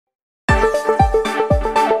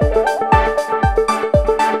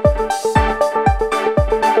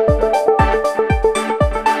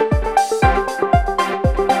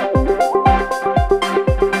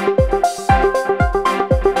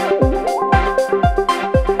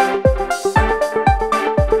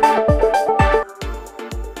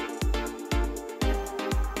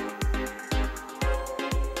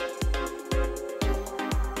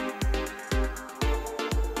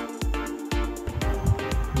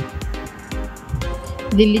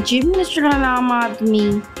Delhi Chief Minister and Aam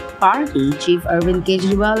Aadmi Party Chief Arvind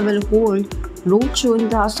Kejriwal will hold roadshow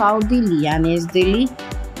in South Delhi and East Delhi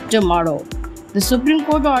tomorrow. The Supreme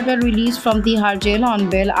Court order released from Tihar jail on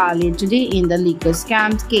bail earlier today in the liquor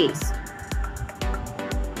scams case.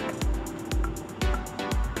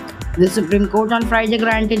 The Supreme Court on Friday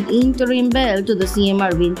granted interim bail to the CM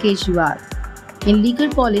Arvind Kejriwal in legal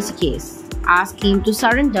policy case, asking him to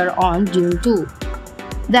surrender on June 2.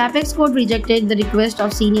 The Apex Court rejected the request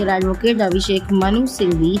of senior advocate Abhishek Manu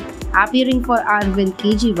Singhi appearing for Arvind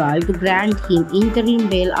Kejriwal to grant him interim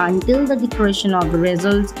bail until the declaration of the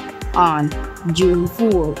results on June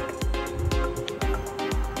 4.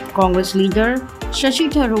 Congress leader Shashi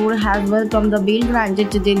Tharoor has welcomed the bail granted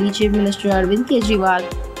to Delhi Chief Minister Arvind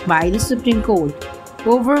Kejriwal by the Supreme Court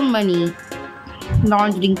over money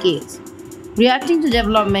laundering case. Reacting to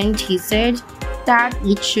development, he said that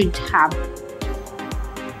it should have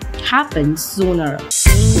happened sooner.